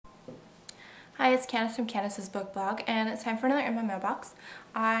Hi, it's Candace from Candace's Book Blog, and it's time for another In My Mailbox.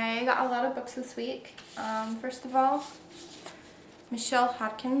 I got a lot of books this week. First of all, Michelle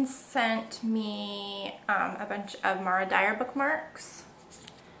Hodkins sent me a bunch of Mara Dyer bookmarks,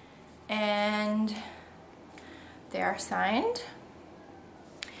 and they are signed.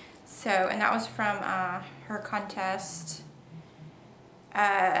 And that was from her contest.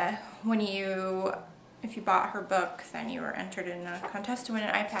 If you bought her book, then you were entered in a contest to win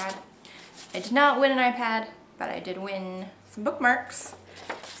an iPad. I did not win an iPad, but I did win some bookmarks.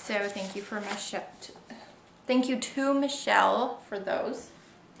 So thank you to Michelle for those.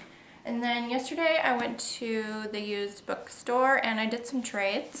 And then yesterday I went to the used bookstore and I did some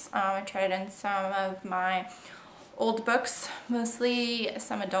trades. I traded in some of my old books, mostly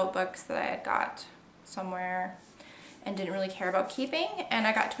some adult books that I had got somewhere and didn't really care about keeping, and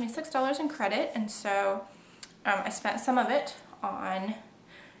I got $26 in credit, and so I spent some of it on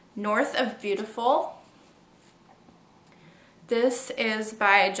North of Beautiful. This is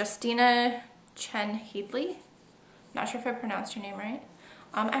by Justina Chen Headley. Not sure if I pronounced her name right.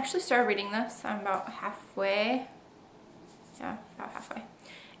 I actually started reading this. I'm about halfway. Yeah, about halfway.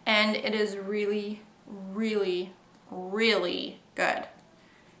 And it is really, really, really good.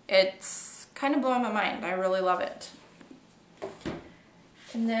 It's kind of blowing my mind. I really love it.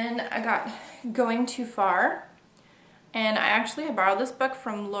 And then I got Going Too Far. And I actually had borrowed this book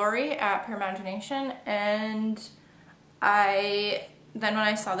from Lori at Pure Imagination, and then when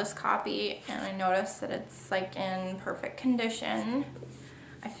I saw this copy and I noticed that it's like in perfect condition,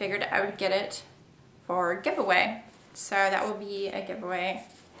 I figured I would get it for a giveaway. So that will be a giveaway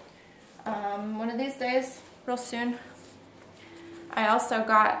one of these days, real soon. I also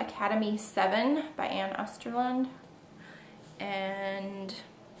got Academy 7 by Anne Osterlund, and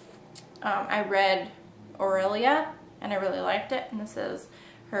I read Aurelia, and I really liked it, and this is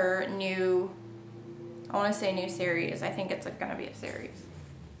her new, I want to say new series. I think it's going to be a series.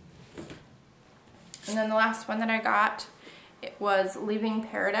 And then the last one that I got, it was Leaving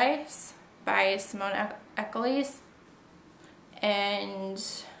Paradise by Simone Eccles,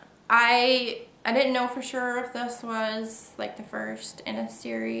 and I didn't know for sure if this was like the first in a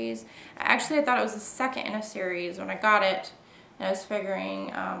series. I thought it was the second in a series when I got it, and I was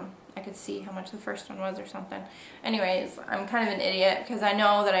figuring I could see how much the first one was or something. Anyways, I'm kind of an idiot because I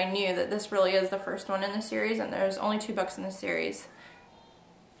know that I knew that this really is the first one in the series, and there's only 2 books in the series.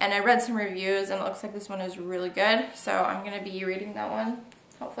 And I read some reviews and it looks like this one is really good, so I'm going to be reading that one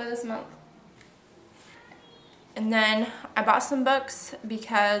hopefully this month. And then I bought some books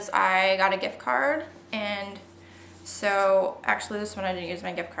because I got a gift card, and so actually this one I didn't use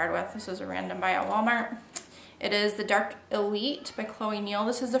my gift card with. This was a random buy at Walmart. It is The Dark Elite by Chloe Neal.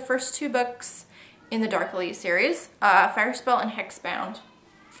 This is the first 2 books in the Dark Elite series, Fire Spell and Hexbound.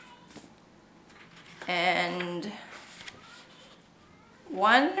 And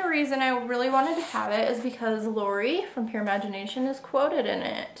one reason I really wanted to have it is because Lori from Pure Imagination is quoted in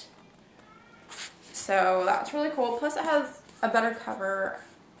it. So that's really cool. Plus it has a better cover,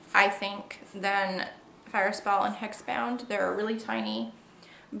 I think, than Fire Spell and Hexbound. They're really tiny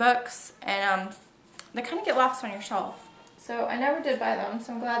books, and they kind of get lost on your shelf. So I never did buy them,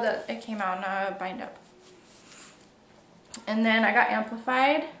 so I'm glad that it came out in a bind up. And then I got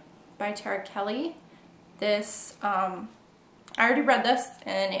Amplified by Tara Kelly. This, I already read this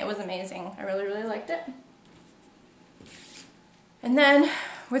and it was amazing. I really, really liked it. And then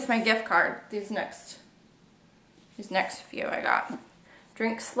with my gift card, these next few I got.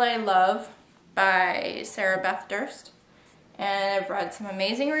 Drink, Slay, Love by Sarah Beth Durst. And I've read some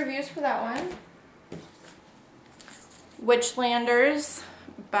amazing reviews for that one. Witchlanders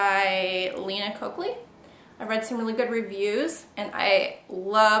by Lena Coakley. I've read some really good reviews and I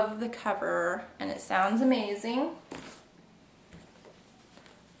love the cover and it sounds amazing.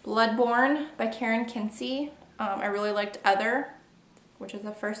 Bloodborne by Karen Kinsey. I really liked Other, which is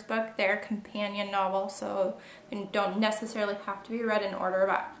the first book, their companion novel, so they don't necessarily have to be read in order,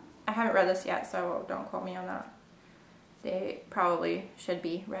 but I haven't read this yet, so don't quote me on that. They probably should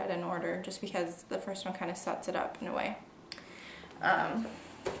be read in order just because the first one kind of sets it up in a way.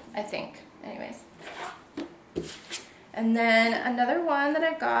 I think. Anyways. And then another one that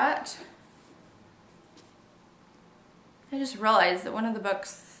I got, I just realized that one of the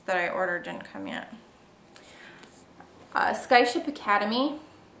books that I ordered didn't come yet. Skyship Academy,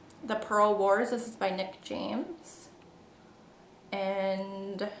 The Pearl Wars. This is by Nick James.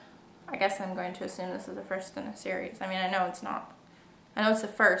 And I guess I'm going to assume this is the first in a series. I mean, I know it's not. I know it's the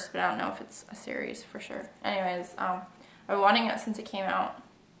first, but I don't know if it's a series for sure. Anyways, I've been wanting it since it came out.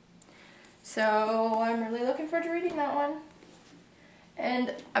 So I'm really looking forward to reading that one.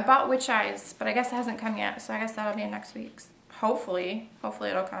 And I bought Witch Eyes, but I guess it hasn't come yet, so I guess that'll be next week's. Hopefully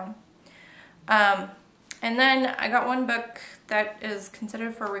it'll come. And then I got one book that is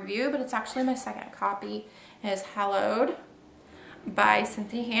considered for review, but it's actually my second copy. It is Hallowed by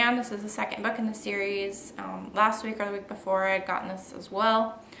Cynthia Han. This is the second book in the series. Last week or the week before I had gotten this as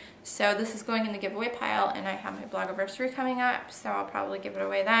well. So this is going in the giveaway pile, and I have my blogiversary coming up, so I'll probably give it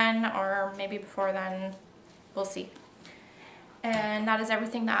away then, or maybe before then. We'll see. And that is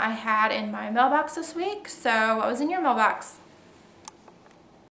everything that I had in my mailbox this week. So what was in your mailbox?